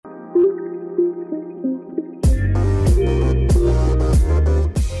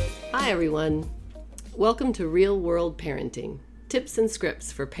everyone. Welcome to Real World Parenting, tips and scripts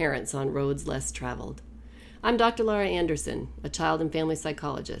for parents on roads less traveled. I'm Dr. Laura Anderson, a child and family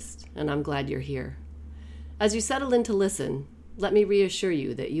psychologist, and I'm glad you're here. As you settle in to listen, let me reassure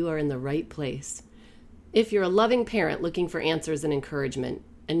you that you are in the right place. If you're a loving parent looking for answers and encouragement,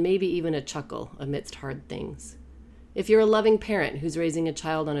 and maybe even a chuckle amidst hard things. If you're a loving parent who's raising a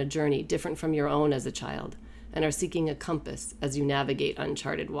child on a journey different from your own as a child, and are seeking a compass as you navigate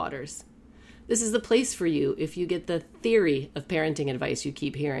uncharted waters. This is the place for you if you get the theory of parenting advice you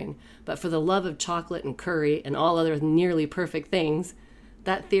keep hearing, but for the love of chocolate and curry and all other nearly perfect things,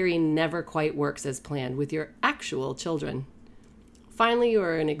 that theory never quite works as planned with your actual children. Finally, you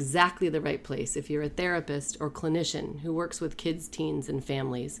are in exactly the right place if you're a therapist or clinician who works with kids, teens, and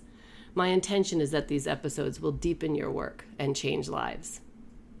families. My intention is that these episodes will deepen your work and change lives.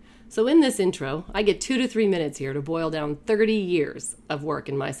 So in this intro, I get 2 to 3 minutes here to boil down 30 years of work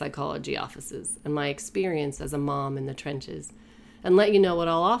in my psychology offices and my experience as a mom in the trenches, and let you know what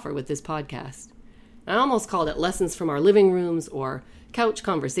I'll offer with this podcast. I almost called it Lessons from Our Living Rooms or Couch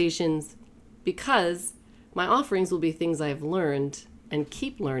Conversations, because my offerings will be things I've learned and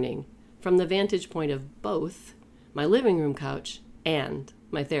keep learning from the vantage point of both my living room couch and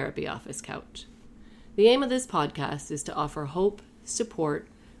my therapy office couch. The aim of this podcast is to offer hope, support,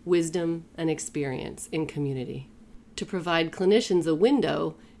 wisdom, and experience in community, to provide clinicians a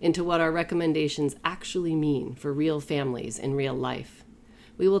window into what our recommendations actually mean for real families in real life.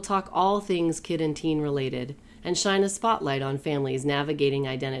 We will talk all things kid and teen related and shine a spotlight on families navigating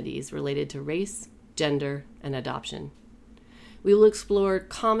identities related to race, gender, and adoption. We will explore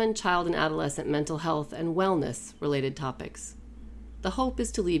common child and adolescent mental health and wellness related topics. The hope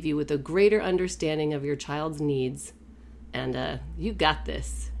is to leave you with a greater understanding of your child's needs and you got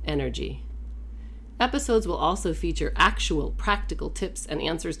this energy. Episodes will also feature actual practical tips and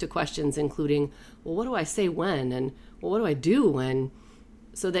answers to questions including, well, what do I say when? And well, what do I do when?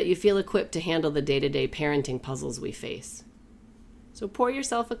 So that you feel equipped to handle the day-to-day parenting puzzles we face. So pour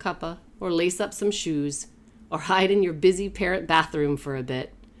yourself a cuppa or lace up some shoes or hide in your busy parent bathroom for a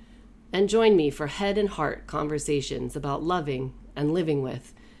bit and join me for head and heart conversations about loving and living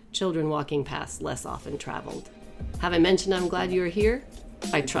with children walking past less often traveled. Have I mentioned I'm glad you are here?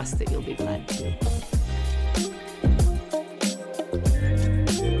 I trust that you'll be glad too.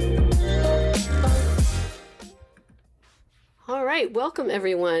 All right, welcome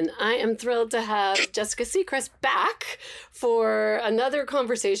everyone. I am thrilled to have Jessica Secrest back for another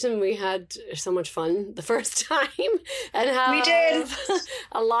conversation. We had so much fun the first time and have we did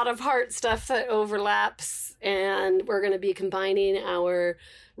a lot of heart stuff that overlaps, and we're going to be combining our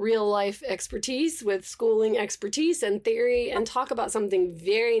real life expertise with schooling expertise and theory and talk about something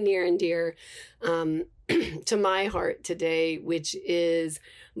very near and dear to my heart today, which is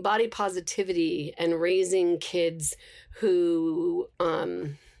body positivity and raising kids who are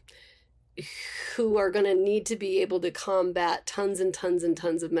going to need to be able to combat tons and tons and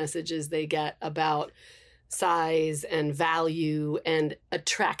tons of messages they get about size and value and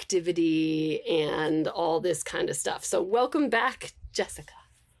attractivity and all this kind of stuff. So welcome back, Jessica.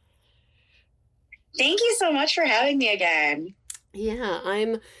 Thank you so much for having me again.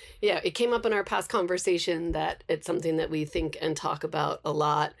 It came up in our past conversation that it's something that we think and talk about a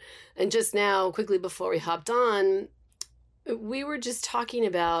lot. And just now, quickly before we hopped on, we were just talking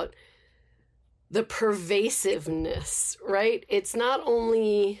about the pervasiveness, right? It's not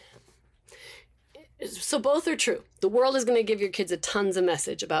only... So both are true. The world is going to give your kids a tons of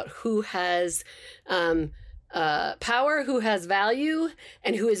message about who has power, who has value,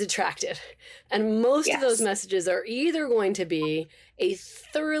 and who is attractive. And most of those messages are either going to be a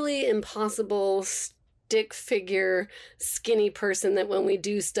thoroughly impossible stick figure, skinny person that when we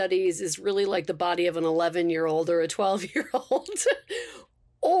do studies is really like the body of an 11-year-old or a 12-year-old.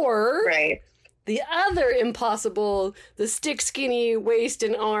 Or the other impossible, the stick skinny waist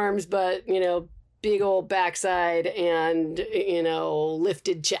and arms, but, big old backside and,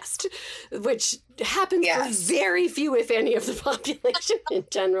 lifted chest, which happens for very few, if any, of the population in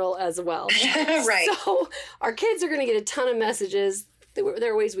general as well. Right. So our kids are going to get a ton of messages.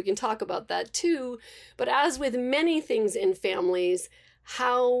 There are ways we can talk about that too. But as with many things in families,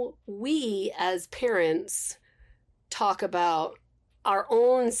 how we as parents talk about our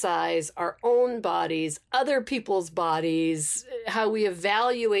own size, our own bodies, other people's bodies, how we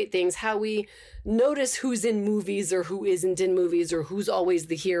evaluate things, how we notice who's in movies or who isn't in movies or who's always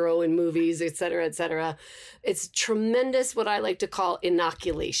the hero in movies, et cetera, et cetera. It's tremendous what I like to call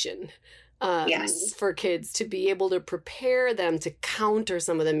inoculation. Yes. for kids to be able to prepare them to counter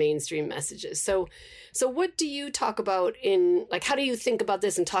some of the mainstream messages. So what do you talk about how do you think about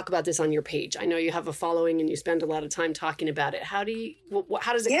this and talk about this on your page? I know you have a following and you spend a lot of time talking about it. How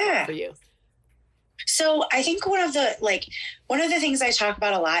does it come up for you? So I think one of the things I talk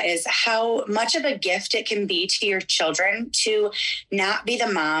about a lot is how much of a gift it can be to your children to not be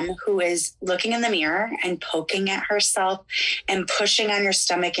the mom who is looking in the mirror and poking at herself and pushing on your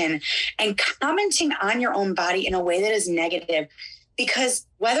stomach and commenting on your own body in a way that is negative. Because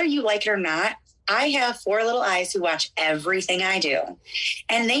whether you like it or not, I have 4 little eyes who watch everything I do.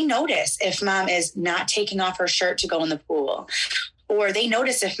 And they notice if mom is not taking off her shirt to go in the pool, or they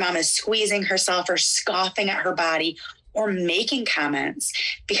notice if mom is squeezing herself or scoffing at her body or making comments,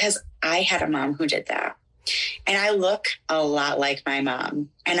 because I had a mom who did that. And I look a lot like my mom.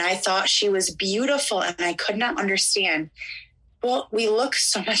 And I thought she was beautiful. And I could not understand, well, we look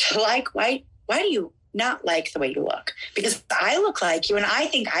so much alike. Why do you not like the way you look? Because I look like you and I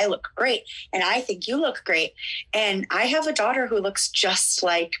think I look great. And I think you look great. And I have a daughter who looks just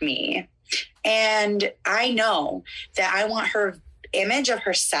like me. And I know that I want her image of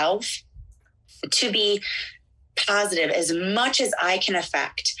herself to be positive as much as I can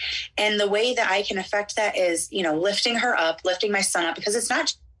affect. And the way that I can affect that is, lifting her up, lifting my son up, because it's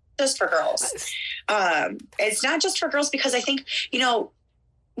not just for girls. It's not just for girls, because I think,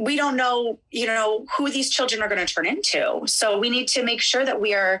 we don't know, who these children are going to turn into. So we need to make sure that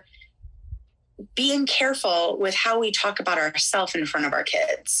we are being careful with how we talk about ourselves in front of our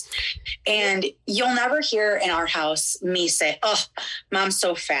kids. And you'll never hear in our house me say, oh, mom's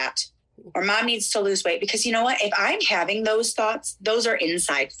so fat, or mom needs to lose weight. Because you know what? If I'm having those thoughts, those are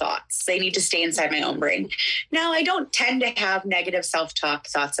inside thoughts. They need to stay inside my own brain. Now, I don't tend to have negative self-talk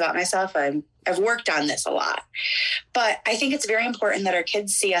thoughts about myself. I've worked on this a lot. But I think it's very important that our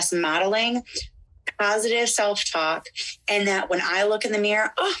kids see us modeling positive self-talk, and that when I look in the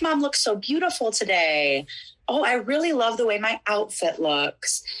mirror, oh, mom looks so beautiful today. Oh, I really love the way my outfit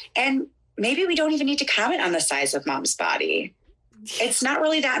looks. And maybe we don't even need to comment on the size of mom's body. It's not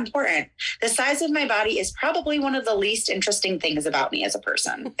really that important. The size of my body is probably one of the least interesting things about me as a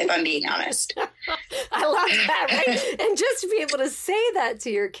person, if I'm being honest. I love that, right? And just to be able to say that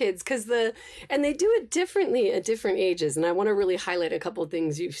to your kids, and they do it differently at different ages. And I want to really highlight a couple of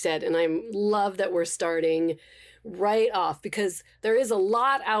things you've said. And I love that we're starting right off, because there is a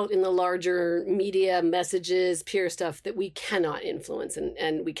lot out in the larger media messages, peer stuff that we cannot influence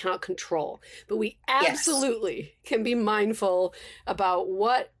and we cannot control. But we absolutely can be mindful about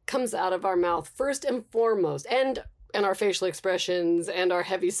what comes out of our mouth first and foremost, and our facial expressions and our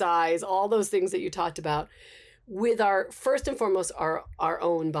heavy sighs, all those things that you talked about, with our first and foremost our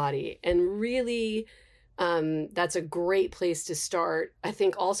own body. And really, that's a great place to start. I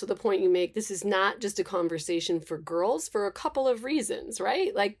think also the point you make, this is not just a conversation for girls for a couple of reasons,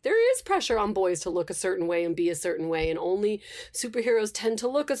 right? Like, there is pressure on boys to look a certain way and be a certain way, and only superheroes tend to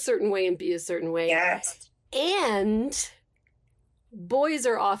look a certain way and be a certain way. Yes. And boys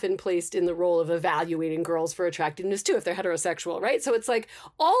are often placed in the role of evaluating girls for attractiveness too, if they're heterosexual, right? So it's like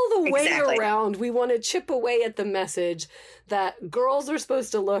all the way around, we want to chip away at the message that girls are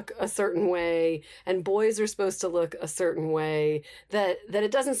supposed to look a certain way and boys are supposed to look a certain way, that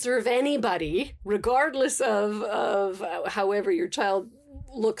it doesn't serve anybody, regardless of however your child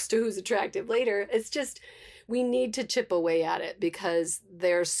looks to who's attractive later. It's just, we need to chip away at it, because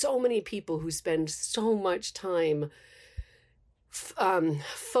there are so many people who spend so much time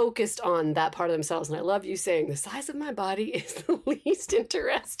focused on that part of themselves. And I love you saying the size of my body is the least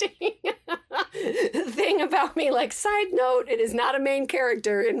interesting thing about me. Like, side note, it is not a main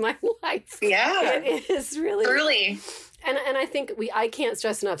character in my life. Yeah. It is really. Truly. And I think I can't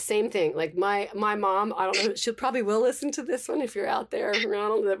stress enough, same thing. Like my mom, I don't know, she probably will listen to this one if you're out there,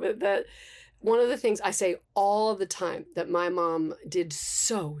 Ronald, that one of the things I say all of the time that my mom did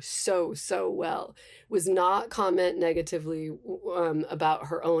so well was not comment negatively about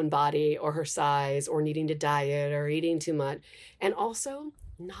her own body or her size or needing to diet or eating too much. And also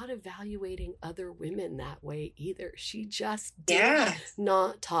not evaluating other women that way either. She just did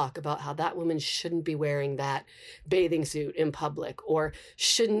not talk about how that woman shouldn't be wearing that bathing suit in public, or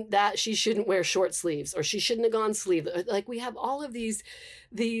she shouldn't wear short sleeves, or she shouldn't have gone sleeveless. Like, we have all of these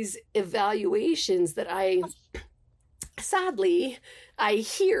evaluations that sadly I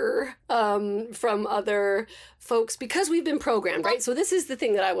hear from other folks, because we've been programmed, right? So this is the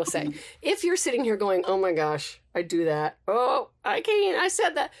thing that I will say. If you're sitting here going, oh my gosh, I do that. Oh, I can't, I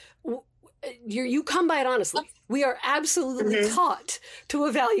said that. you come by it honestly. We are absolutely taught to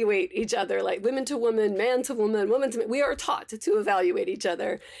evaluate each other, like women to woman, man to woman, woman to man. We are taught to evaluate each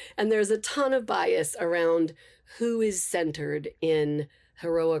other. And there's a ton of bias around who is centered in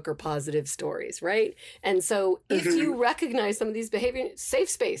heroic or positive stories, right? And so if you recognize some of these behaviors, safe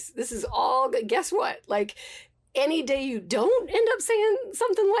space, this is all, guess what? Like any day you don't end up saying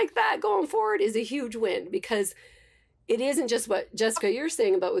something like that going forward is a huge win, because it isn't just what, Jessica, you're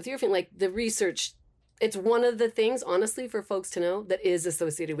saying about with your feeling, like the research, it's one of the things, honestly, for folks to know that is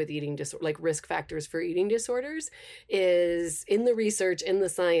associated with eating disorder, like risk factors for eating disorders, is in the research, in the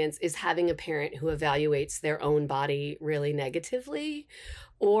science, is having a parent who evaluates their own body really negatively,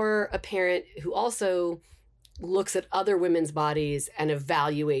 or a parent who also looks at other women's bodies and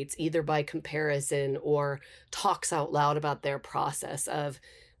evaluates either by comparison or talks out loud about their process of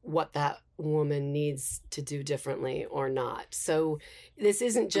what that woman needs to do differently or not. So this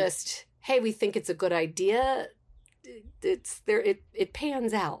isn't just, hey, we think it's a good idea. It's there. It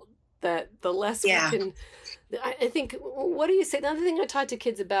pans out that the less we can. I think. What do you say? The other thing I talk to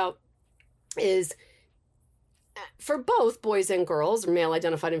kids about is for both boys and girls, male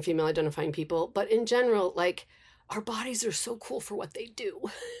identified and female identifying people, but in general, like our bodies are so cool for what they do.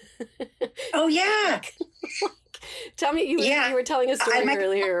 Oh yeah. Tell me, you were telling a story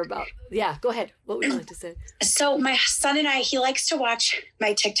earlier about, go ahead. What would you like to say? So my son and he likes to watch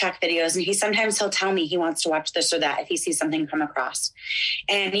my TikTok videos, and he'll tell me he wants to watch this or that if he sees something come across.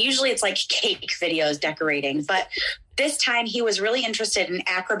 And usually it's like cake videos, decorating. But this time he was really interested in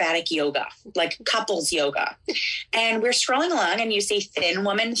acrobatic yoga, like couples yoga. And we're scrolling along and you see thin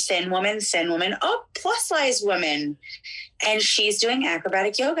woman, oh, plus size woman. And she's doing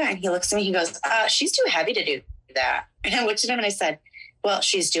acrobatic yoga. And he looks at me, he goes, she's too heavy to do that. And I looked at him and I said, well,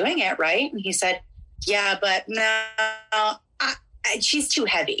 she's doing it, right? And he said, yeah, but no, she's too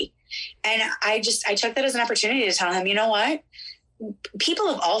heavy. And I took that as an opportunity to tell him, you know what? People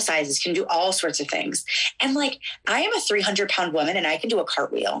of all sizes can do all sorts of things. And like, I am a 300-pound woman and I can do a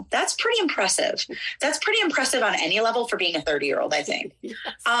cartwheel. That's pretty impressive. That's pretty impressive on any level for being a 30-year-old, I think. Yes.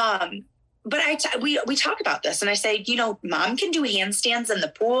 But we talk about this and I say, you know, mom can do handstands in the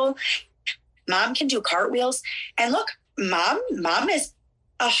pool. Mom can do cartwheels. And look, mom is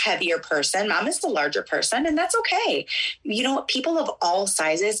a heavier person. Mom is the larger person, and that's okay. You know, people of all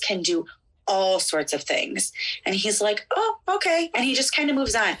sizes can do all sorts of things. And he's like, oh, okay. And he just kind of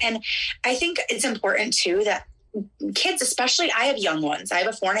moves on. And I think it's important too that kids, especially, I have young ones. I have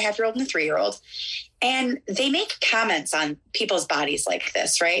a 4.5-year-old and a 3-year-old, and they make comments on people's bodies like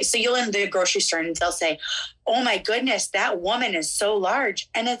this, right? So you'll in the grocery store and they'll say, oh my goodness, that woman is so large.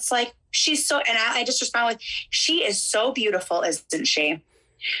 And it's like, she's so, and I just respond with, she is so beautiful, isn't she?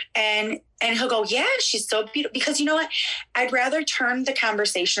 And he'll go, yeah, she's so beautiful. Because you know what? I'd rather turn the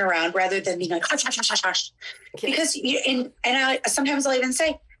conversation around rather than being like, hush, hush, hush, hush, hush. Okay. Because sometimes I'll even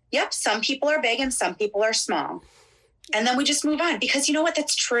say, yep, some people are big and some people are small. And then we just move on, because you know what?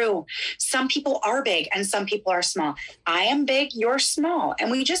 That's true. Some people are big and some people are small. I am big, you're small. And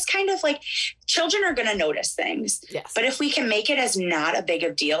we just kind of like, children are going to notice things. Yes. But if we can make it as not a big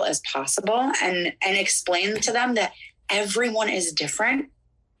of deal as possible and explain to them that everyone is different,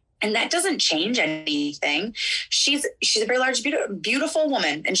 and that doesn't change anything. She's a very large, beautiful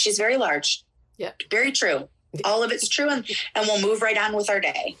woman, and she's very large. Yeah. Very true. All of it's true. And we'll move right on with our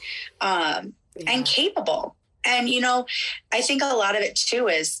day. And capable. And, you know, I think a lot of it too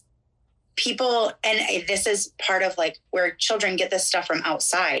is people, and this is part of like where children get this stuff from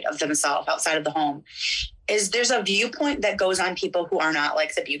outside of themselves, outside of the home, is there's a viewpoint that goes on people who are not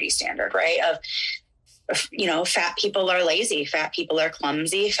like the beauty standard, right? Of, you know, fat people are lazy, fat people are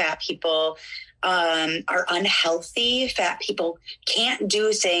clumsy, fat people are unhealthy, fat people can't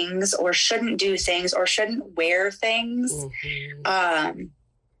do things or shouldn't do things or shouldn't wear things. Mm-hmm.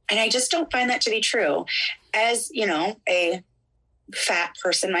 And I just don't find that to be true. As, you know, a fat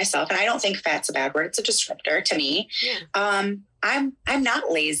person myself, and I don't think fat's a bad word, it's a descriptor to me. Yeah. I'm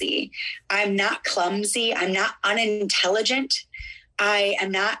not lazy. I'm not clumsy. I'm not unintelligent. I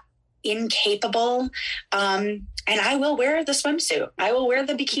am not incapable. And I will wear the swimsuit. I will wear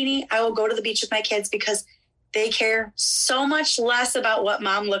the bikini. I will go to the beach with my kids because they care so much less about what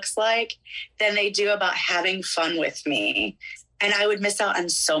mom looks like than they do about having fun with me. and I would miss out on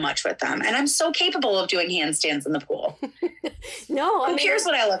so much with them. And I'm so capable of doing handstands in the pool. No, Who cares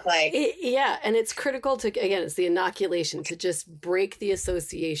what I look like? Yeah. And it's critical to, again, it's the inoculation to just break the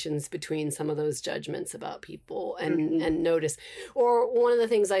associations between some of those judgments about people and notice. Or one of the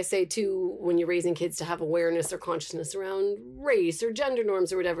things I say too, when you're raising kids, to have awareness or consciousness around race or gender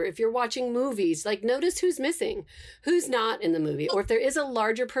norms or whatever. If you're watching movies, like notice who's missing, who's not in the movie. Or if there is a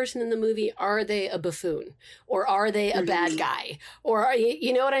larger person in the movie, are they a buffoon? Or are they a bad guy? Or are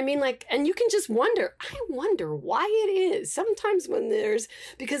you know what I mean? Like, and you can just wonder, I wonder why it is. Sometimes when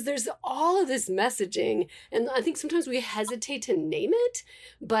because there's all of this messaging, and I think sometimes we hesitate to name it,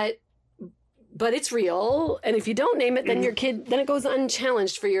 but it's real. And if you don't name it, then your kid, then it goes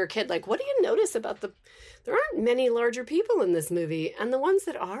unchallenged for your kid. Like, what do you notice about there aren't many larger people in this movie. And the ones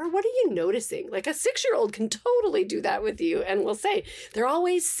that are, what are you noticing? Like a 6-year-old can totally do that with you and will say, they're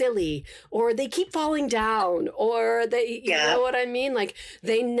always silly, or they keep falling down, or they, you know what I mean? Like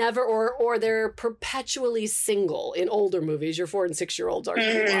they never, or they're perpetually single in older movies. Your 4 and 6-year-olds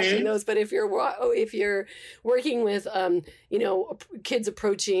aren't watching those. But if you're working with, kids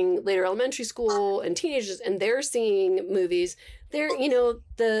approaching later elementary school and teenagers, and they're seeing movies, they're,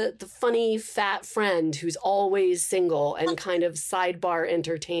 the funny fat friend who's always single and kind of sidebar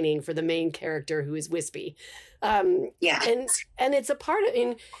entertaining for the main character who is wispy. And it's a part of,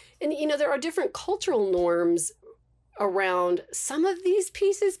 and there are different cultural norms around some of these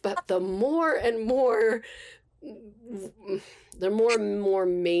pieces, but the more and more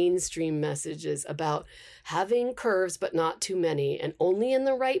mainstream messages about having curves but not too many and only in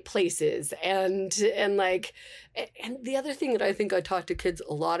the right places, and the other thing that I think I talk to kids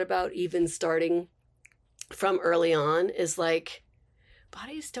a lot about, even starting from early on, is like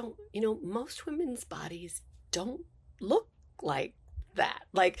bodies don't, most women's bodies don't look like that.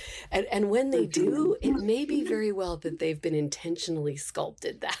 Like, and when they do, it may be very well that they've been intentionally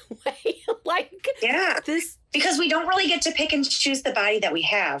sculpted that way. Because we don't really get to pick and choose the body that we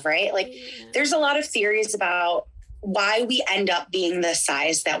have, right? Like there's a lot of theories about why we end up being the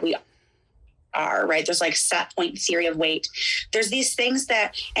size that we are, right? There's like set point theory of weight. There's these things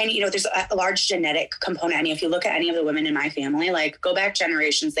that, and there's a large genetic component. I mean, if you look at any of the women in my family, like go back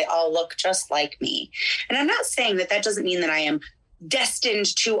generations, they all look just like me. And I'm not saying that doesn't mean that I am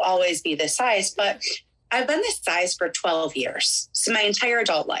destined to always be this size, but I've been this size for 12 years. So my entire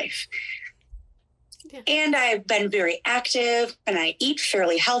adult life. Yeah. And I've been very active and I eat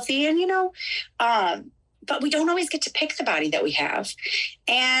fairly healthy, and, but we don't always get to pick the body that we have.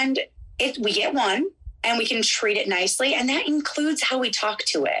 And we get one and we can treat it nicely. And that includes how we talk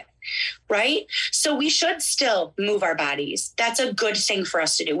to it. Right. So we should still move our bodies. That's a good thing for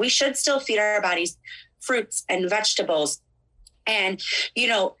us to do. We should still feed our bodies fruits and vegetables and,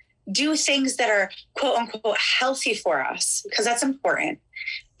 do things that are quote unquote healthy for us, because that's important.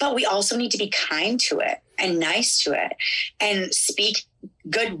 But we also need to be kind to it and nice to it and speak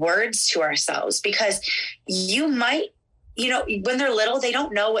good words to ourselves, because you might, when they're little, they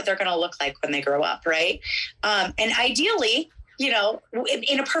don't know what they're going to look like when they grow up. Right. And ideally,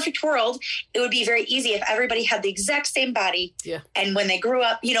 in a perfect world, it would be very easy if everybody had the exact same body. Yeah. And when they grew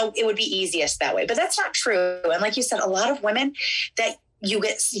up, it would be easiest that way. But that's not true. And like you said, a lot of women that you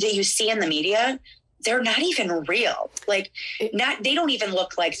see in the media, they're not even real. Like they don't even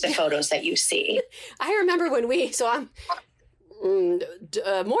look like the photos that you see. I remember I'm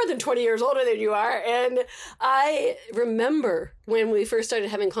more than 20 years older than you are. And I remember when we first started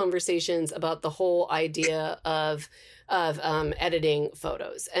having conversations about the whole idea of editing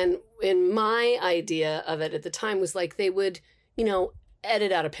photos. And in my idea of it at the time was like, they would,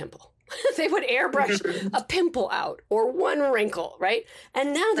 edit out a pimple. They would airbrush a pimple out or one wrinkle, right?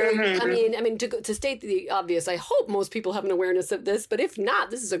 And now they're, I mean, to state the obvious, I hope most people have an awareness of this, but if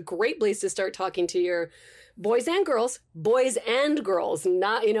not, this is a great place to start talking to your boys and girls,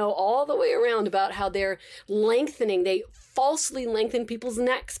 not, all the way around, about how they're lengthening. They falsely lengthen people's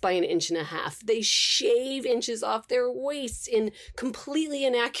necks by 1.5 inches. They shave inches off their waists in completely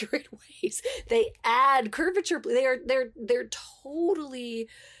inaccurate ways. They add curvature. They're totally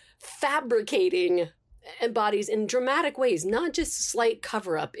fabricating bodies in dramatic ways, not just slight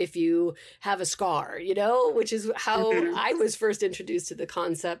cover up if you have a scar, which is how I was first introduced to the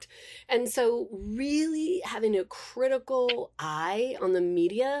concept. And so really having a critical eye on the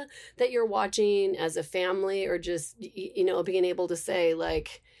media that you're watching as a family, or just, being able to say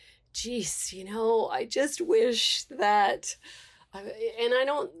like, geez, I just wish that. And I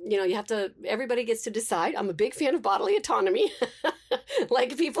don't, you have to, everybody gets to decide. I'm a big fan of bodily autonomy.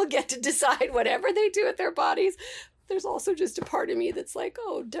 Like people get to decide whatever they do with their bodies. there's also just a part of me that's like,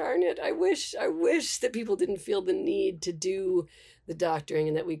 oh, darn it. I wish that people didn't feel the need to do the doctoring,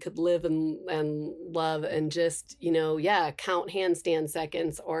 and that we could live and love and just, count handstand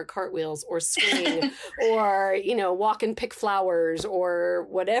seconds or cartwheels or swing or, walk and pick flowers or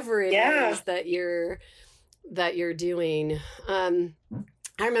whatever it is that you're doing. I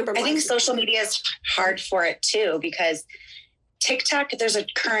think social media is hard for it too, because TikTok, there's a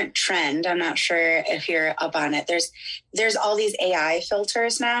current trend. I'm not sure if you're up on it. There's all these AI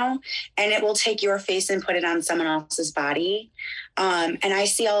filters now, and it will take your face and put it on someone else's body. And I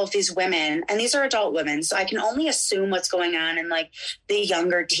see all of these women, and these are adult women, so I can only assume what's going on in like the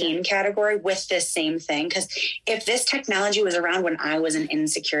younger teen category with this same thing. Because if this technology was around when I was an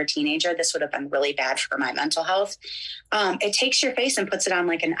insecure teenager, this would have been really bad for my mental health. It takes your face and puts it on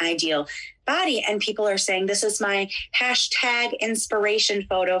like an ideal body, and people are saying this is my hashtag inspiration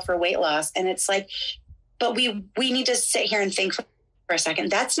photo for weight loss. And it's like, but we need to sit here and think for a second.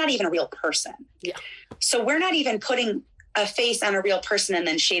 That's not even a real person. Yeah. So we're not even putting a face on a real person and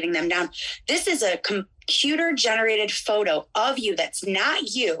then shaving them down. This is a computer generated photo of you. That's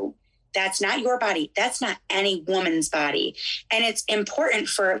not you. That's not your body. That's not any woman's body. And it's important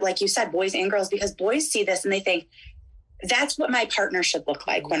for, like you said, boys and girls, because boys see this and they think, that's what my partner should look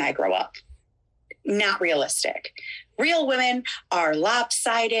like when I grow up. Not realistic. Real women are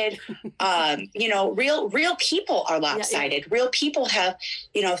lopsided. Real people are lopsided. Yeah. Real people have,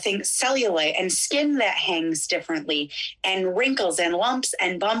 things, cellulite and skin that hangs differently and wrinkles and lumps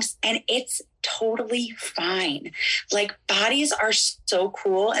and bumps. And it's totally fine. Like, bodies are so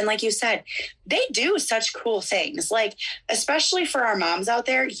cool. And like you said, they do such cool things. Like, especially for our moms out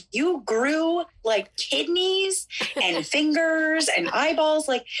there, you grew like kidneys and fingers and eyeballs.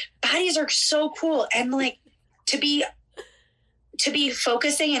 Like, bodies are so cool. And like, to be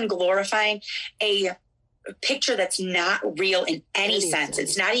focusing and glorifying a picture that's not real in any sense,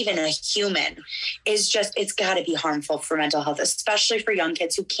 it's not even a human, is just, it's got to be harmful for mental health, especially for young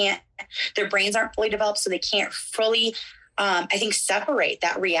kids who their brains aren't fully developed, so they can't fully I think separate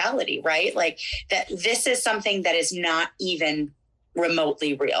that reality, right? Like, that this is something that is not even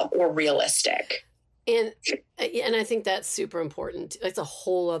remotely real or realistic. And I think that's super important. It's a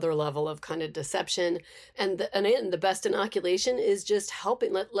whole other level of kind of deception. And the best inoculation is just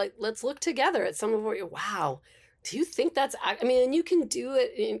helping. Let's look together at some of what wow. Do you think that's, and you can do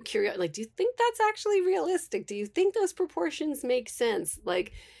it in curiosity. Like, do you think that's actually realistic? Do you think those proportions make sense?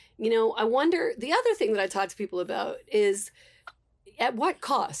 Like, I wonder, the other thing that I talk to people about is, at what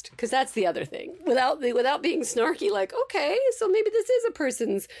cost? Because that's the other thing. Without being snarky, like, okay, so maybe this is a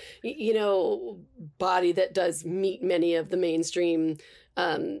person's, body that does meet many of the mainstream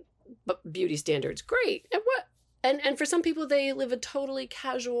beauty standards. Great. And what? And for some people, they live a totally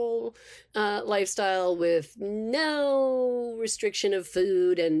casual lifestyle with no restriction of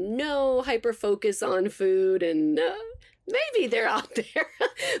food and no hyper focus on food, and maybe they're out there.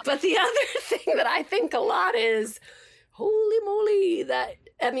 But the other thing that I think a lot is, holy moly,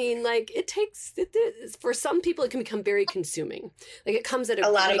 for some people, it can become very consuming. Like, it comes at a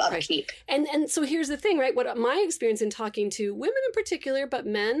lot of upkeep. And so here's the thing, right? What my experience in talking to women in particular, but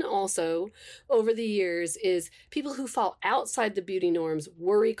men also over the years, is people who fall outside the beauty norms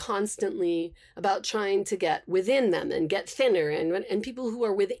worry constantly about trying to get within them and get thinner. And people who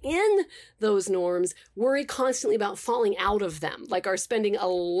are within those norms worry constantly about falling out of them, like are spending a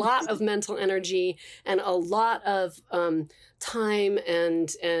lot of mental energy and a lot of time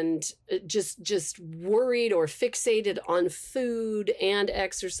and just worried or fixated on food and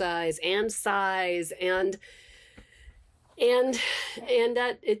exercise and size and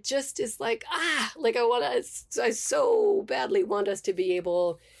that it just is like, I so badly want us to be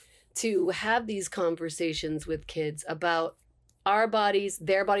able to have these conversations with kids about our bodies,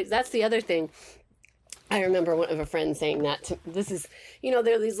 their bodies. That's the other thing. I remember one of a friend saying that. This is,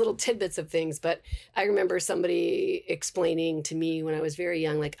 there are these little tidbits of things, but I remember somebody explaining to me when I was very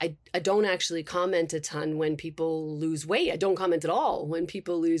young, like, I don't actually comment a ton when people lose weight. I don't comment at all when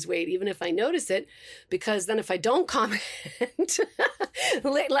people lose weight, even if I notice it, because then if I don't comment, and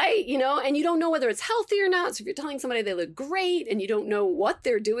you don't know whether it's healthy or not. So if you're telling somebody they look great and you don't know what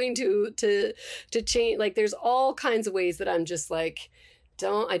they're doing to change, like, there's all kinds of ways that I'm just like,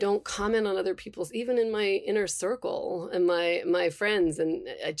 I don't comment on other people's, even in my inner circle and my friends. And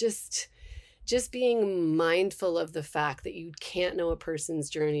I just being mindful of the fact that you can't know a person's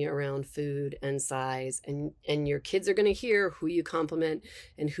journey around food and size, and your kids are going to hear who you compliment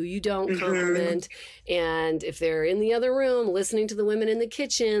and who you don't compliment. And if they're in the other room listening to the women in the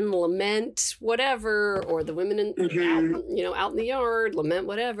kitchen lament whatever, or the women out in the yard lament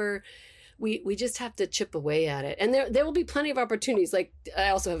whatever. we just have to chip away at it. And there will be plenty of opportunities. Like I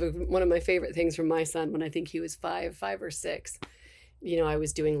also have one of my favorite things from my son when I think he was five or six. You know, I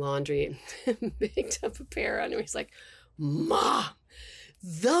was doing laundry and picked up a pair on him. He's like, Mom,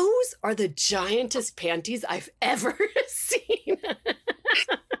 those are the giantest panties I've ever seen. I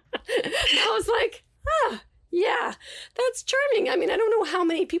was like, yeah, that's charming. I mean, I don't know how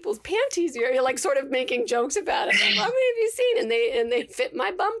many people's panties you're like sort of making jokes about it. Like, how many have you seen? And they fit my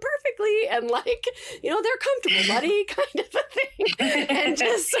bum perfectly. And like, you know, they're comfortable, buddy, kind of a thing. And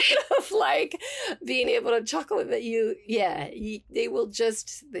just sort of like being able to chuckle that they will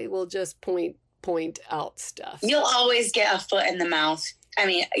just point out stuff. You'll always get a foot in the mouth. I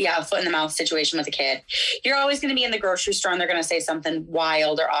mean, a foot in the mouth situation with a kid. You're always going to be in the grocery store and they're going to say something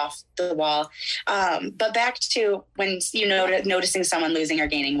wild or off the wall. But back to when you noticing someone losing or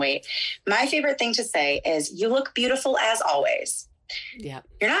gaining weight, my favorite thing to say is you look beautiful as always. Yeah.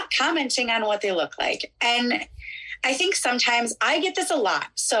 You're not commenting on what they look like. And I think sometimes I get this a lot.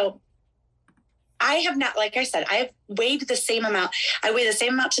 So I have not, like I said, I have weighed the same amount. I weigh the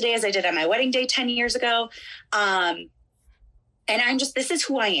same amount today as I did on my wedding day 10 years ago. And this is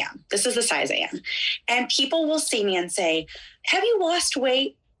who I am. This is the size I am. And people will see me and say, have you lost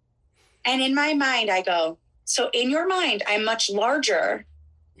weight? And in my mind, I go, so in your mind, I'm much larger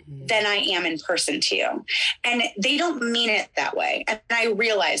than I am in person to you. And they don't mean it that way. And I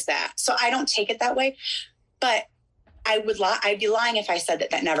realize that. So I don't take it that way. But I'd be lying if I said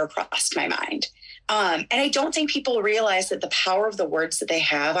that never crossed my mind. And I don't think people realize that the power of the words that they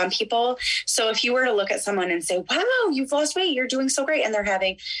have on people. So if you were to look at someone and say, wow, you've lost weight, you're doing so great. And they're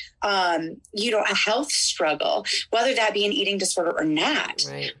having, a health struggle, whether that be an eating disorder or not,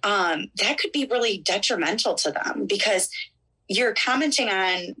 right. That could be really detrimental to them because you're commenting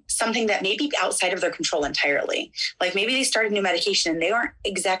on something that may be outside of their control entirely. Like maybe they started new medication and they aren't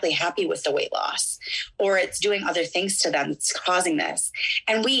exactly happy with the weight loss, or it's doing other things to them that's causing this.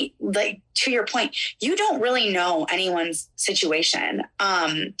 And to your point, you don't really know anyone's situation.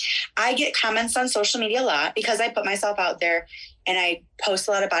 I get comments on social media a lot because I put myself out there and I post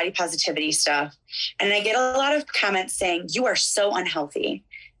a lot of body positivity stuff. And I get a lot of comments saying, you are so unhealthy.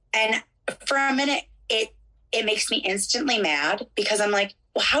 And for a minute, it makes me instantly mad because I'm like,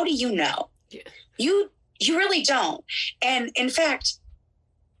 well, how do you know? Yeah. You really don't. And in fact,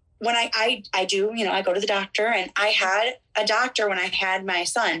 when I do, I go to the doctor, and I had a doctor when I had my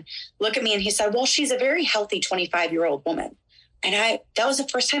son look at me and he said, well, she's a very healthy 25-year-old woman. And that was the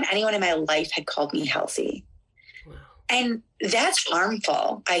first time anyone in my life had called me healthy. Wow. And that's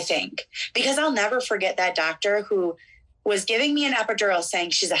harmful, I think, because I'll never forget that doctor who was giving me an epidural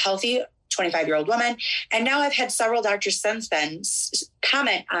saying she's a healthy 25-year-old woman. And now I've had several doctors since then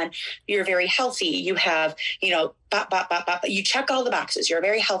comment on, you're very healthy. You have, you check all the boxes. You're a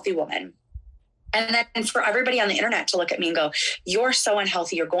very healthy woman. And then for everybody on the internet to look at me and go, you're so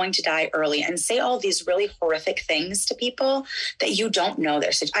unhealthy, you're going to die early, and say all these really horrific things to people that you don't know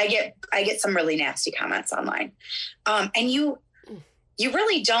their situation. I get some really nasty comments online. And you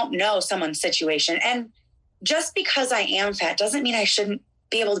really don't know someone's situation. And just because I am fat doesn't mean I shouldn't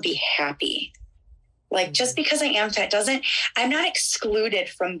be able to be happy. Like just because I am fat I'm not excluded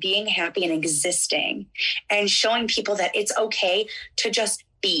from being happy and existing and showing people that it's okay to just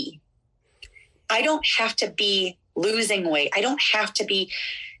be. I don't have to be losing weight. I don't have to be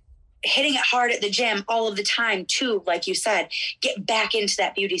hitting it hard at the gym all of the time to, like you said, get back into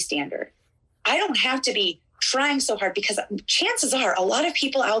that beauty standard. I don't have to be trying so hard because chances are a lot of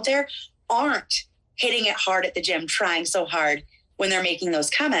people out there aren't hitting it hard at the gym, trying so hard when they're making those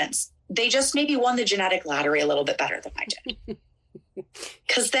comments. They just maybe won the genetic lottery a little bit better than I did.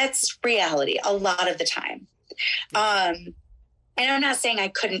 Because that's reality a lot of the time. And I'm not saying I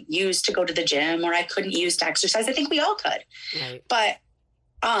couldn't use to go to the gym or I couldn't use to exercise. I think we all could. Right. But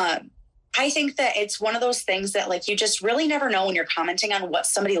I think that it's one of those things that like you just really never know when you're commenting on what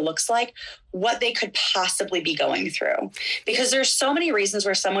somebody looks like, what they could possibly be going through. Because there's so many reasons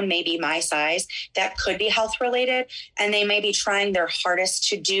where someone may be my size that could be health related, and they may be trying their hardest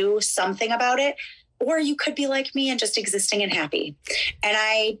to do something about it. Or you could be like me and just existing and happy. And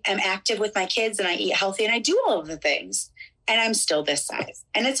I am active with my kids and I eat healthy and I do all of the things. And I'm still this size.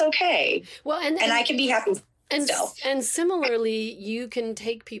 And it's okay. Well, and I can be happy. And similarly, you can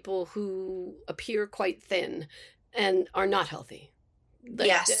take people who appear quite thin and are not healthy.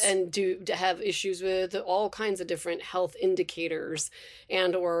 Yes. And to have issues with all kinds of different health indicators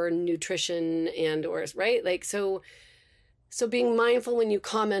and or nutrition and or, right? Like, so being mindful when you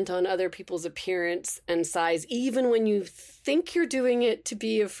comment on other people's appearance and size, even when you think you're doing it to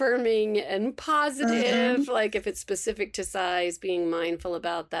be affirming and positive, like if it's specific to size, being mindful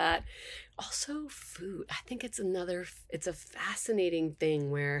about that. also food. I think it's a fascinating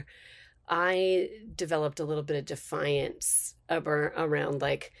thing where I developed a little bit of defiance around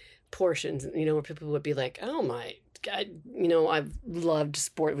like portions, where people would be like, oh my God, I've loved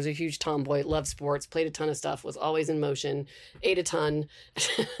sport, was a huge tomboy, loved sports, played a ton of stuff, was always in motion, ate a ton,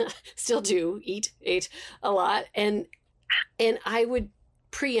 still do, ate a lot. And I would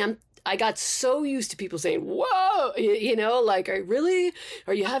preempt, I got so used to people saying, whoa, like,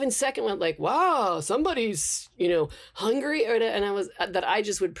 are you having second one? Like, wow, somebody's, hungry. And I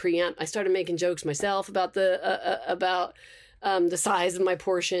just would preempt. I started making jokes myself about the size of my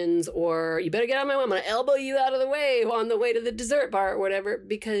portions, or you better get out of my way, I'm going to elbow you out of the way on the way to the dessert bar or whatever,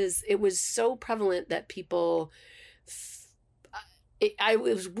 because it was so prevalent that people, it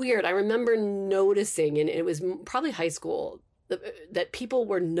was weird. I remember noticing, and it was probably high school, that people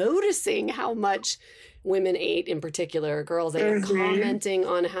were noticing how much women ate, in particular girls, they were commenting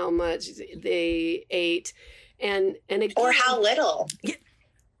on how much they ate, and again, or how little.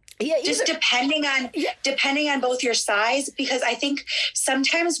 Yeah, just depending on both your size, because I think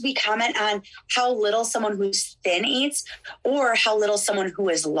sometimes we comment on how little someone who's thin eats or how little someone who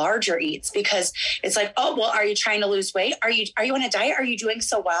is larger eats, because it's like, oh, well, are you trying to lose weight? Are you on a diet? Are you doing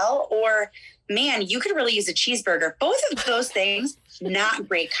so well? Or, man, you could really use a cheeseburger. Both of those things, not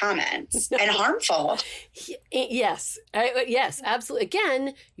great comments and harmful. Yes. Yes, absolutely.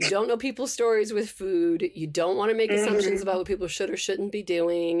 Again, you don't know people's stories with food. You don't want to make assumptions about what people should or shouldn't be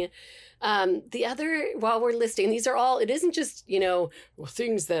doing. The other, while we're listing, these are all, it isn't just,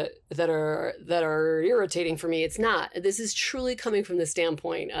 things that are irritating for me. It's not. This is truly coming from the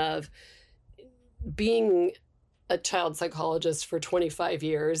standpoint of being a child psychologist for 25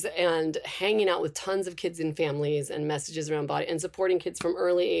 years and hanging out with tons of kids and families and messages around body and supporting kids from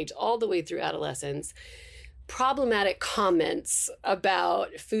early age all the way through adolescence. Problematic comments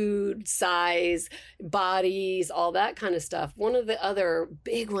about food, size, bodies, all that kind of stuff. One of the other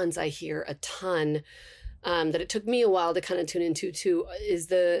big ones I hear a ton, that it took me a while to kind of tune into too, is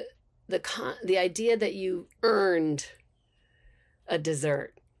the idea that you earned a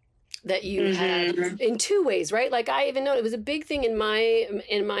dessert. That you had in two ways, right? Like, I even know it was a big thing in my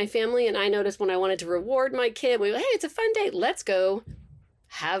family, and I noticed when I wanted to reward my kid, we were like, hey, it's a fun day, let's go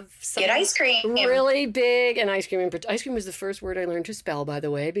have some, get ice cream, really big, and ice cream. Ice cream was the first word I learned to spell, by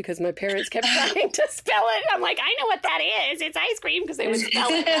the way, because my parents kept trying to spell it. I'm like, I know what that is. It's ice cream, because they would spell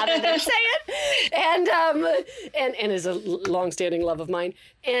it rather than say it, and is a longstanding love of mine,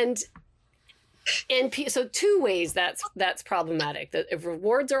 and so two ways that's problematic. That if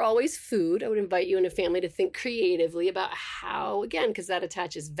rewards are always food, I would invite you and a family to think creatively about how, again, because that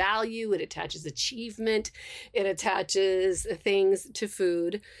attaches value, it attaches achievement, it attaches things to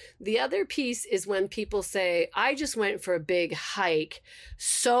food. The other piece is when people say, I just went for a big hike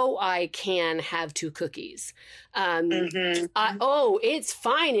so I can have 2 cookies. It's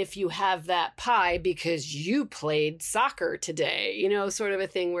fine if you have that pie because you played soccer today, sort of a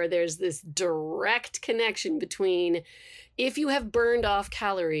thing where there's this direct connection between, if you have burned off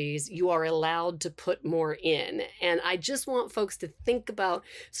calories, you are allowed to put more in. And I just want folks to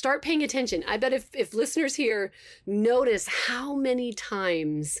start paying attention. I bet if listeners here notice how many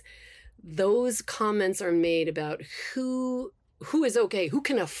times those comments are made about who is okay, who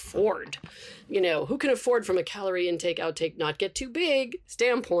can afford, from a calorie intake, outtake, not get too big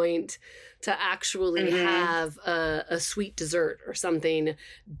standpoint, to actually have a sweet dessert or something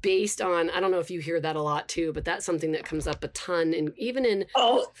based on, I don't know if you hear that a lot too, but that's something that comes up a ton, and even in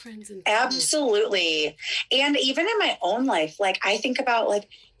friends and family. Absolutely. And even in my own life, like, I think about, like,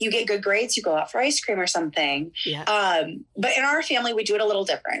 you get good grades, you go out for ice cream or something. Yeah. But in our family, we do it a little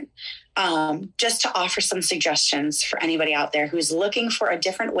different. Just to offer some suggestions for anybody out there who's looking for a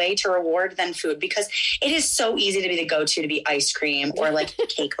different way to reward than food, because it is so easy to be the go-to to be ice cream or like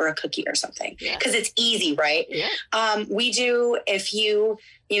cake or a cookie or something, because it's easy, right? Yeah. We do, if you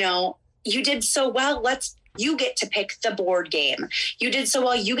did so well, you get to pick the board game. You did so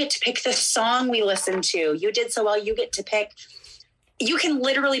well, you get to pick the song we listened to. You did so well, you get to pick. You can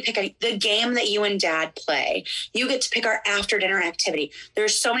literally pick the game that you and dad play. You get to pick our after dinner activity.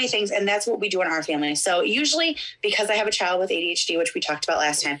 There's so many things, and that's what we do in our family. So usually, because I have a child with ADHD, which we talked about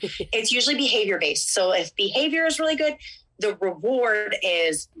last time, it's usually behavior based. So if behavior is really good, the reward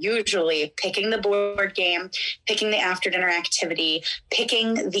is usually picking the board game, picking the after dinner activity,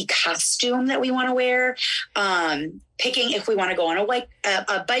 picking the costume that we want to wear, picking if we want to go on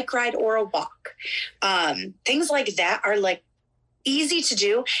a bike ride or a walk. Things like that are like easy to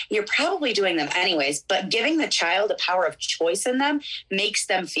do. You're probably doing them anyways, but giving the child a power of choice in them makes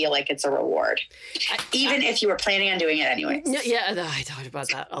them feel like it's a reward, even if you were planning on doing it anyways. Yeah, I talked about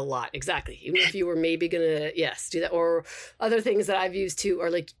that a lot. Exactly. Even if you were maybe going to, do that. Or other things that I've used too are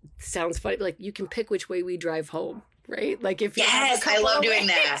like, sounds funny, but like you can pick which way we drive home. Right? Like if you yes, I love doing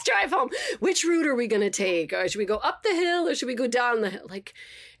that. Drive home. Which route are we going to take? Or should we go up the hill or should we go down the hill? Like,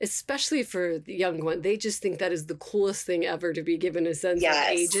 especially for the young one, they just think that is the coolest thing ever, to be given a sense of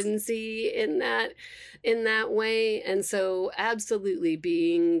agency in that way. And so absolutely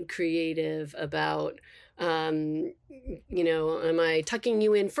being creative about, am I tucking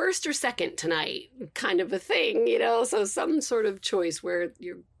you in first or second tonight? Kind of a thing, so some sort of choice where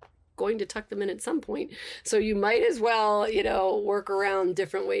you're going to tuck them in at some point. So you might as well, work around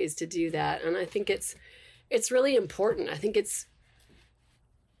different ways to do that. And I think it's really important. I think it's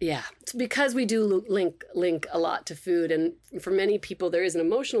because we do link a lot to food. And for many people, there is an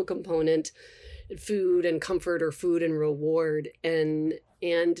emotional component, food and comfort or food and reward. And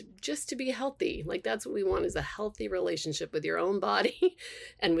just to be healthy, like that's what we want, is a healthy relationship with your own body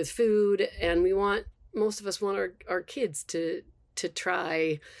and with food. And most of us want our kids to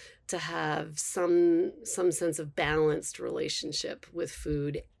try to have some sense of balanced relationship with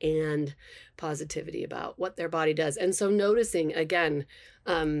food and positivity about what their body does. And so noticing, again,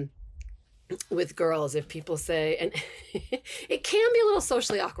 with girls, if people say, and it can be a little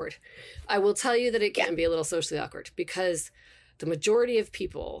socially awkward. I will tell you that it can be a little socially awkward, because the majority of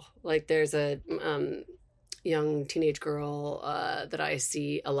people, like there's a young teenage girl that I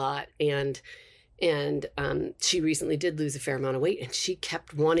see a lot, and she recently did lose a fair amount of weight, and she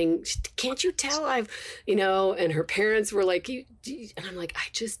kept wanting, can't you tell and her parents were like, and I'm like, I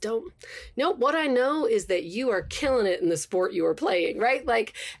just don't know. What I know is that you are killing it in the sport you are playing, right?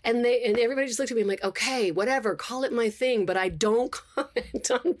 Like, and everybody just looked at me. I'm like, okay, whatever, call it my thing, but I don't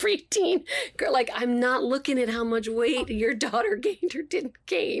comment on preteen. Girl, like, I'm not looking at how much weight your daughter gained or didn't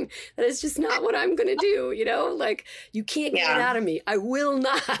gain. That is just not what I'm going to do. Like, you can't get it out of me. I will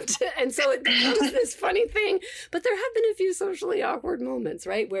not. And so it becomes this funny thing. But there have been a few socially awkward moments,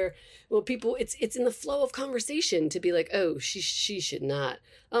 right? Where people, it's in the flow of conversation to be like, oh, she should not.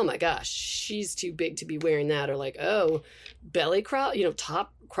 Oh my gosh, she's too big to be wearing that. Or like, oh, belly crop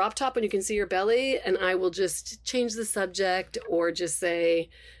top when you can see your belly. And I will just change the subject or just say,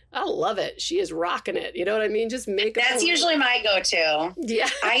 I love it. She is rocking it. You know what I mean? Just make it. That's usually my go-to. Yeah.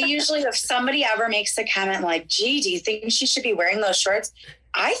 I usually, if somebody ever makes a comment like, gee, do you think she should be wearing those shorts?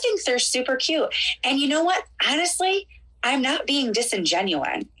 I think they're super cute. And you know what? Honestly, I'm not being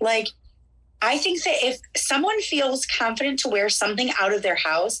disingenuous. Like, I think that if someone feels confident to wear something out of their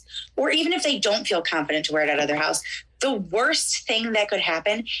house, or even if they don't feel confident to wear it out of their house, the worst thing that could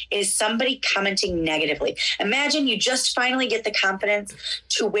happen is somebody commenting negatively. Imagine you just finally get the confidence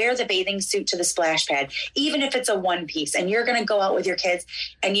to wear the bathing suit to the splash pad, even if it's a one piece, and you're going to go out with your kids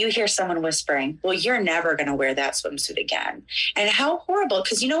and you hear someone whispering, well, you're never going to wear that swimsuit again. And how horrible,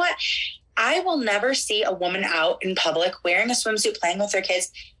 because you know what? I will never see a woman out in public wearing a swimsuit playing with her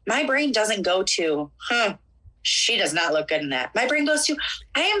kids. My brain doesn't go to, she does not look good in that. My brain goes to,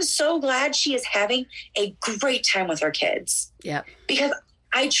 I am so glad she is having a great time with her kids. Yeah. Because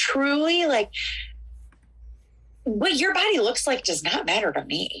I truly what your body looks like does not matter to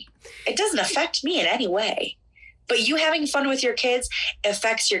me. It doesn't affect me in any way. But you having fun with your kids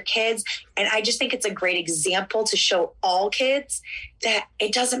affects your kids. And I just think it's a great example to show all kids that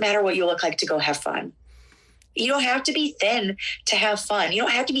it doesn't matter what you look like to go have fun. You don't have to be thin to have fun. You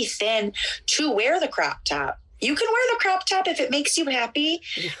don't have to be thin to wear the crop top. You can wear the crop top if it makes you happy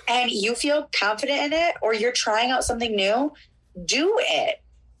and you feel confident in it, or you're trying out something new. Do it.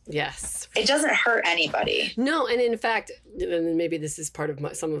 Yes. It doesn't hurt anybody. No. And in fact, and maybe this is part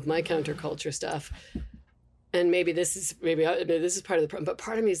of some of my counterculture stuff. And maybe this is part of the problem, but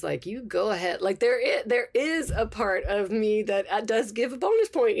part of me is like, you go ahead. Like there is a part of me that does give a bonus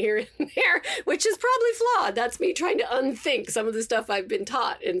point here and there, which is probably flawed. That's me trying to unthink some of the stuff I've been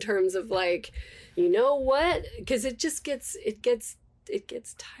taught in terms of like, you know what? Because it gets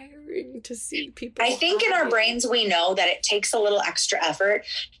tiring to see people. I think in our brains, we know that it takes a little extra effort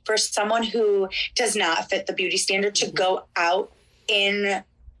for someone who does not fit the beauty standard to go out in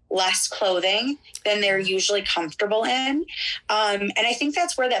less clothing than they're usually comfortable in. And I think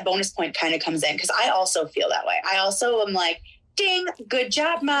that's where that bonus point kind of comes in, because I also feel that way. I also am like, ding, good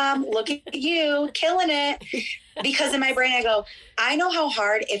job, Mom. Look at you, killing it. Because in my brain, I go, I know how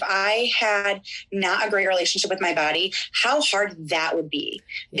hard, if I had not a great relationship with my body, how hard that would be.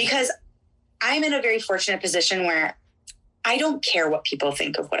 Because I'm in a very fortunate position where I don't care what people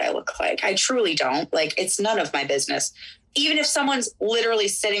think of what I look like. I truly don't. Like, it's none of my business. even if someone's literally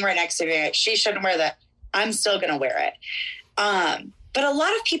sitting right next to me, like, she shouldn't wear that, I'm still going to wear it. But a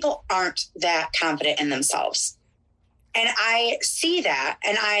lot of people aren't that confident in themselves. And I see that.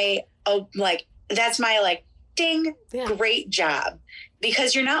 And that's my like, ding, great job.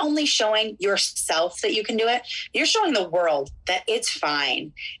 Because you're not only showing yourself that you can do it, you're showing the world that it's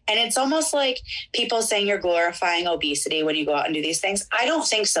fine. And it's almost like people saying you're glorifying obesity when you go out and do these things. I don't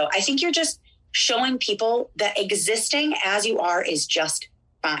think so. I think you're just showing people that existing as you are is just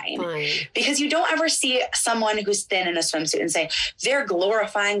fine. Because you don't ever see someone who's thin in a swimsuit and say they're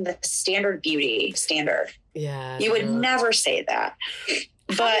glorifying the standard beauty standard. Yeah. You would never say that.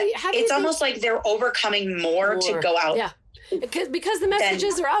 But it's almost like they're overcoming more to go out. Yeah. Because the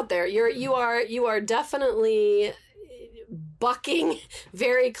messages are out there. You are definitely bucking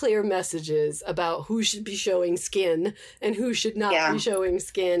very clear messages about who should be showing skin and who should not be showing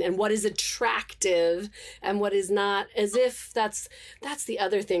skin, and what is attractive and what is not, as if that's the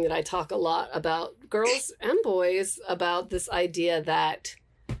other thing that I talk a lot about, girls and boys, about this idea that,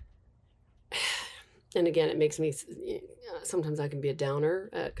 and again, it makes me, sometimes I can be a downer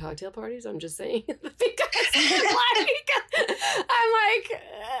at cocktail parties. I'm just saying, because I'm like,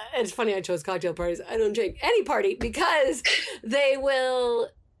 it's funny I chose cocktail parties. I don't drink any party because they will,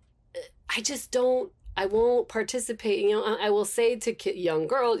 I won't participate. You know, I will say to young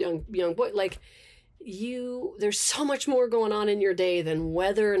girl, young boy, like, there's so much more going on in your day than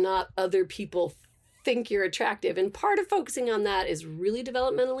whether or not other people think you're attractive. And part of focusing on that is really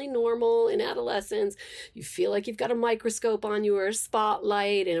developmentally normal in adolescence. You feel like you've got a microscope on you or a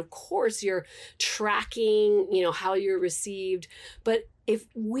spotlight. And of course you're tracking, how you're received. But if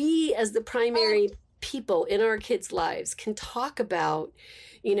we as the primary people in our kids' lives can talk about,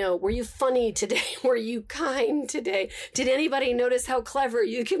 were you funny today? Were you kind today? Did anybody notice how clever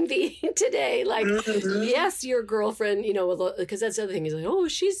you can be today? Like, yes, your girlfriend, because that's the other thing. He's like, oh,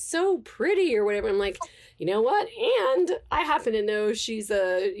 she's so pretty or whatever. I'm like, you know what? And I happen to know she's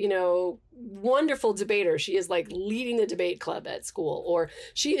a, wonderful debater. She is like leading the debate club at school, or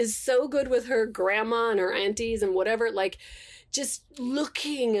she is so good with her grandma and her aunties and whatever, like, just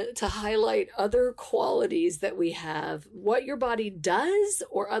looking to highlight other qualities that we have, what your body does,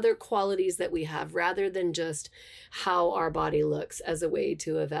 or other qualities that we have, rather than just how our body looks as a way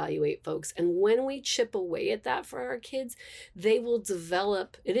to evaluate folks. And when we chip away at that for our kids, they will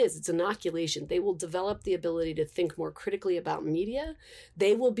develop, it's inoculation. They will develop the ability to think more critically about media.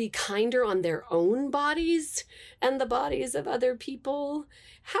 They will be kinder on their own bodies and the bodies of other people.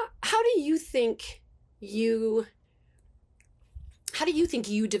 How do you think you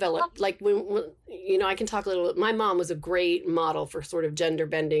developed, like, when I can talk a little bit. My mom was a great model for sort of gender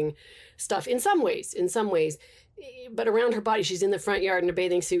bending stuff in some ways, but around her body, she's in the front yard in a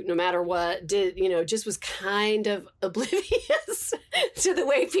bathing suit, no matter what, just was kind of oblivious to the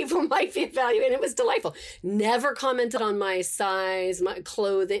way people might be evaluating. It was delightful. Never commented on my size, my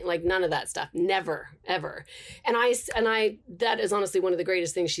clothing, like none of that stuff. Never, ever. And I, that is honestly one of the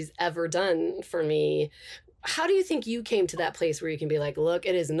greatest things she's ever done for me. How do you think you came to that place where you can be like, look,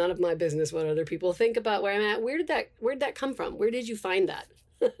 it is none of my business what other people think about where I'm at? Where did that come from? Where did you find that?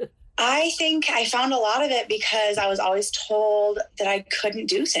 I think I found a lot of it because I was always told that I couldn't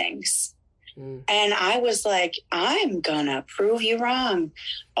do things. And I was like, I'm gonna prove you wrong.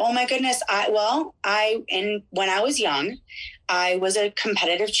 Oh my goodness. When I was young, I was a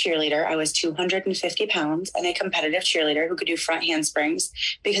competitive cheerleader. I was 250 pounds and a competitive cheerleader who could do front handsprings,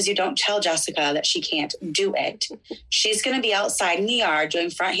 because you don't tell Jessica that she can't do it. She's going to be outside in the yard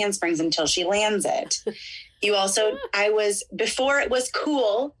doing front handsprings until she lands it. Before it was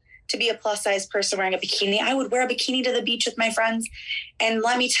cool to be a plus size person wearing a bikini, I would wear a bikini to the beach with my friends. And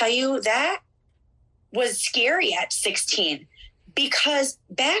let me tell you, that was scary at 16. Because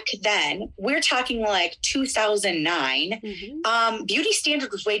back then, we're talking like 2009, beauty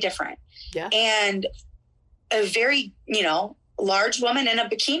standard was way different. Yeah. And a very, large woman in a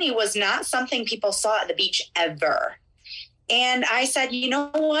bikini was not something people saw at the beach ever. And I said, you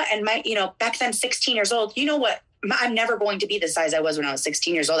know what? And back then, 16 years old, you know what? I'm never going to be the size I was when I was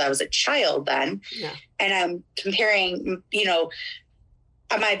 16 years old. I was a child then. Yeah. And I'm comparing,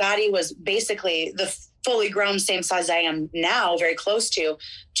 my body was basically the fully grown, same size I am now, very close to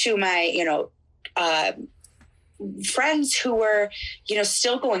my, friends who were,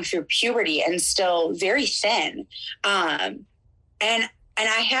 still going through puberty and still very thin. And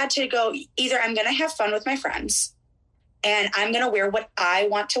I had to go, either I'm going to have fun with my friends and I'm going to wear what I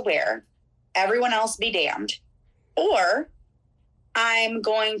want to wear, everyone else be damned, or I'm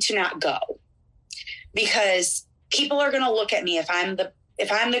going to not go, because people are going to look at me if I'm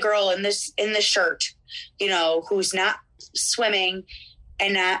the girl in this shirt, who's not swimming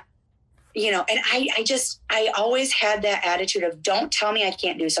and not, you know, and I always had that attitude of don't tell me I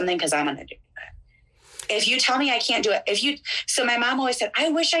can't do something because I'm going to do it. If you tell me I can't do it, so my mom always said, I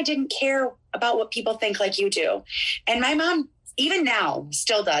wish I didn't care about what people think like you do. And my mom, even now,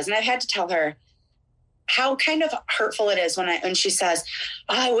 still does. And I've had to tell her how kind of hurtful it is when she says,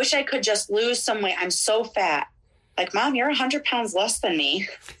 oh, I wish I could just lose some weight. I'm so fat. Like, Mom, you're 100 pounds less than me.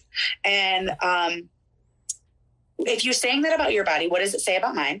 And if you're saying that about your body, what does it say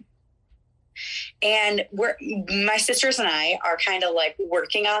about mine? And my sisters and I are kind of like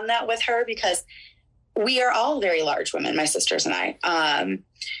working on that with her because we are all very large women, my sisters and I,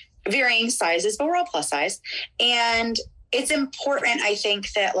 varying sizes, but we're all plus size. And it's important, I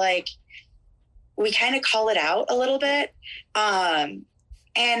think, that like we kind of call it out a little bit. And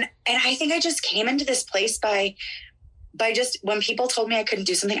I think I just came into this place by just when people told me I couldn't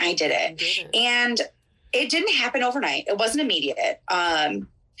do something, I did it. And it didn't happen overnight. It wasn't immediate.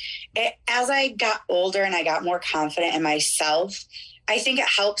 As I got older and I got more confident in myself, I think it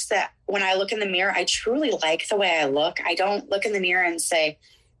helps that when I look in the mirror, I truly like the way I look. I don't look in the mirror and say,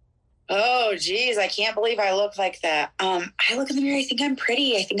 oh, geez, I can't believe I look like that. I look in the mirror. I think I'm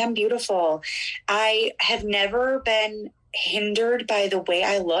pretty. I think I'm beautiful. I have never been hindered by the way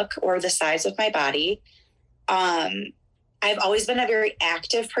I look or the size of my body. I've always been a very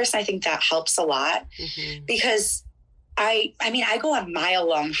active person. I think that helps a lot because I go on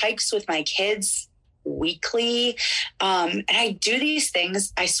mile-long hikes with my kids weekly. And I do these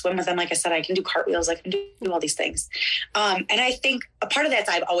things. I swim with them. Like I said, I can do cartwheels. I can do all these things. And I think a part of that is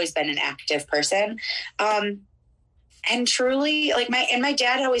I've always been an active person. And truly, like my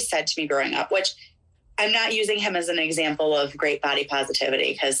dad always said to me growing up, which I'm not using him as an example of great body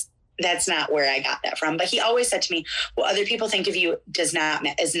positivity because that's not where I got that from. But he always said to me, what other people think of you is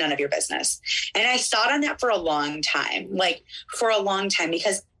none of your business. And I thought on that for a long time,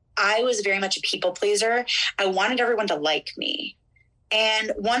 because I was very much a people pleaser. I wanted everyone to like me.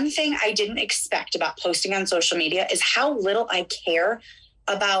 And one thing I didn't expect about posting on social media is how little I care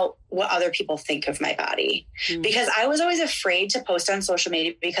about what other people think of my body. Because I was always afraid to post on social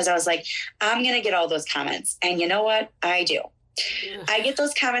media because I was like, I'm going to get all those comments. And you know what? I do. Yeah. I get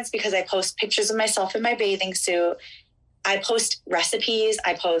those comments because I post pictures of myself in my bathing suit. I post recipes.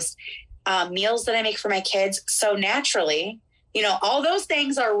 I post meals that I make for my kids. So naturally, you know, all those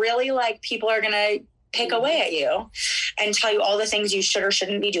things are really like people are going to pick away at you and tell you all the things you should or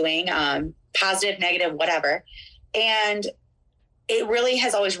shouldn't be doing, positive, negative, whatever. And it really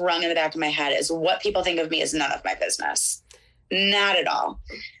has always rung in the back of my head is what people think of me is none of my business. Not at all.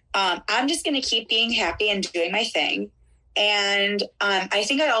 I'm just going to keep being happy and doing my thing. And I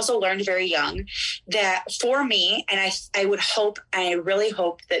think I also learned very young that for me, and I really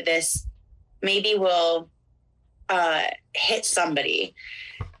hope that this maybe will hit somebody.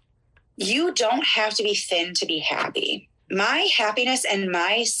 You don't have to be thin to be happy. My happiness and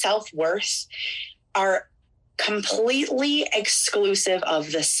my self-worth are completely exclusive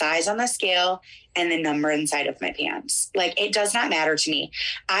of the size on the scale and the number inside of my pants. Like, it does not matter to me.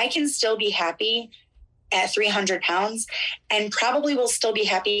 I can still be happy at 300 pounds and probably will still be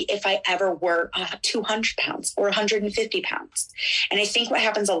happy if I ever were 200 pounds or 150 pounds. And I think what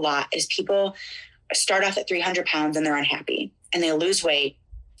happens a lot is people start off at 300 pounds and they're unhappy, and they lose weight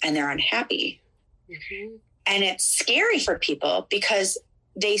and they're unhappy. And it's scary for people because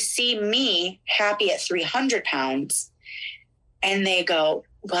they see me happy at 300 pounds and they go,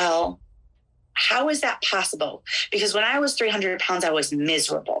 well, how is that possible? Because when I was 300 pounds, I was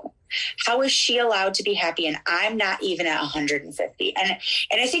miserable. How is she allowed to be happy and I'm not even at 150? And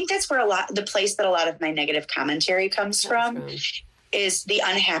I think that's where the place that a lot of my negative commentary comes from is the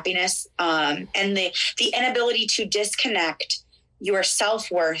unhappiness and the inability to disconnect your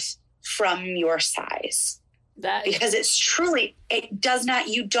self-worth from your size. Because it's truly,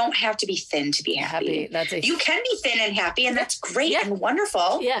 you don't have to be thin to be happy. You can be thin and happy, and that's great and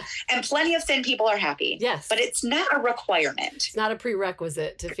wonderful. Yeah. And plenty of thin people are happy. Yes. But it's not a requirement. It's not a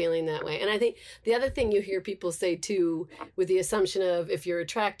prerequisite to feeling that way. And I think the other thing you hear people say too, with the assumption of if you're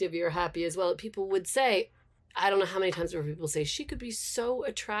attractive, you're happy as well. People would say, I don't know how many times where people say she could be so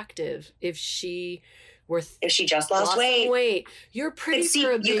attractive if she just lost weight. You're pretty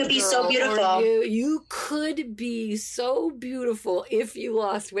for a big girl. You could be so beautiful. You could be so beautiful if you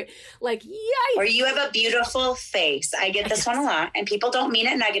lost weight. Like, yikes. Or you have a beautiful face. I get this one a lot, and people don't mean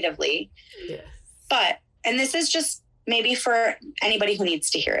it negatively. Yes. And this is just maybe for anybody who needs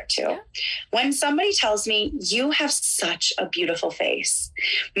to hear it too. Yeah. When somebody tells me you have such a beautiful face,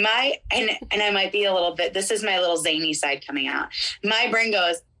 and I might be a little bit, this is my little zany side coming out. My brain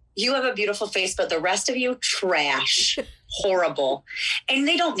goes, you have a beautiful face, but the rest of you, trash. horrible. And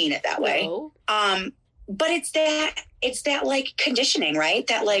they don't mean it that way. No. But it's that like conditioning, right?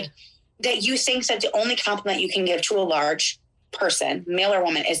 That like, that you think that the only compliment you can give to a large person, male or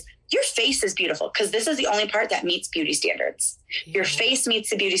woman, is your face is beautiful, because this is the only part that meets beauty standards. Yeah. Your face meets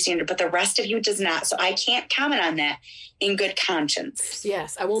the beauty standard, but the rest of you does not. So I can't comment on that in good conscience.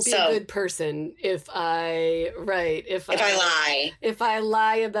 Yes, I won't be a good person if I lie. If I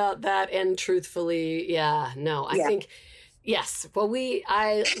lie about that and truthfully, I think. Yes. Well,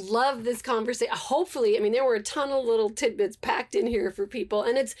 I love this conversation. Hopefully, I mean, there were a ton of little tidbits packed in here for people.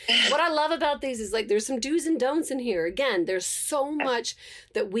 And it's what I love about these is like, there's some do's and don'ts in here. Again, there's so much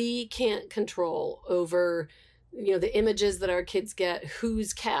that we can't control over, the images that our kids get,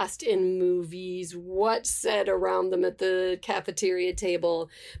 who's cast in movies, what's said around them at the cafeteria table.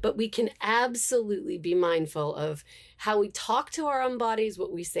 But we can absolutely be mindful of how we talk to our own bodies,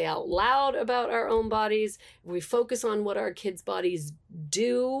 what we say out loud about our own bodies. We focus on what our kids' bodies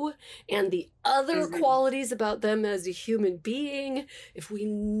do and the other qualities about them as a human being. If we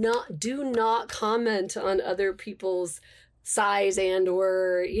do not comment on other people's size and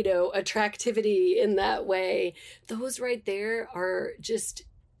or attractivity in that way, those right there are just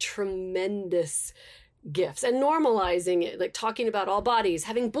tremendous gifts. And normalizing it, like talking about all bodies,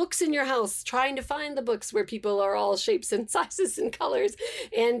 having books in your house, trying to find the books where people are all shapes and sizes and colors,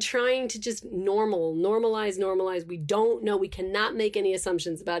 and trying to just normalize. We don't know, we cannot make any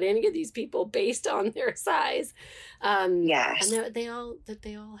assumptions about any of these people based on their size. Yes. And they all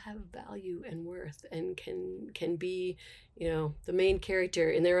have value and worth and can be, the main character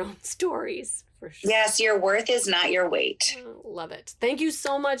in their own stories. For sure. Yes, your worth is not your weight. Oh, love it. Thank you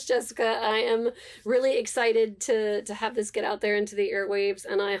so much, Jessica. I am really excited to have this get out there into the airwaves,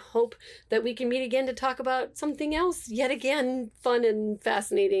 and I hope that we can meet again to talk about something else, yet again, fun and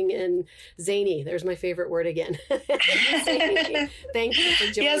fascinating and zany. There's my favorite word again. Thank you for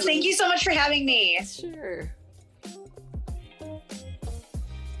joining Yes, thank you so much for having me. Sure.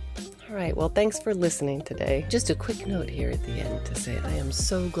 All right, well, thanks for listening today. Just a quick note here at the end to say I am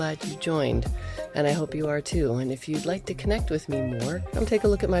so glad you joined, and I hope you are too. And if you'd like to connect with me more, come take a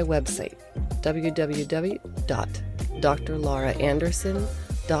look at my website,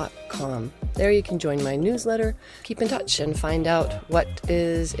 www.drlauraanderson.com. There you can join my newsletter, keep in touch, and find out what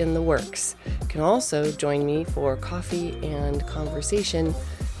is in the works. You can also join me for coffee and conversation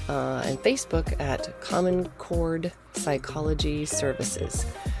and Facebook at Common Chord Psychology Services.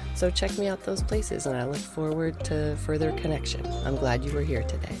 So check me out those places, and I look forward to further connection. I'm glad you were here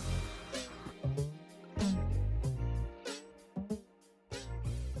today.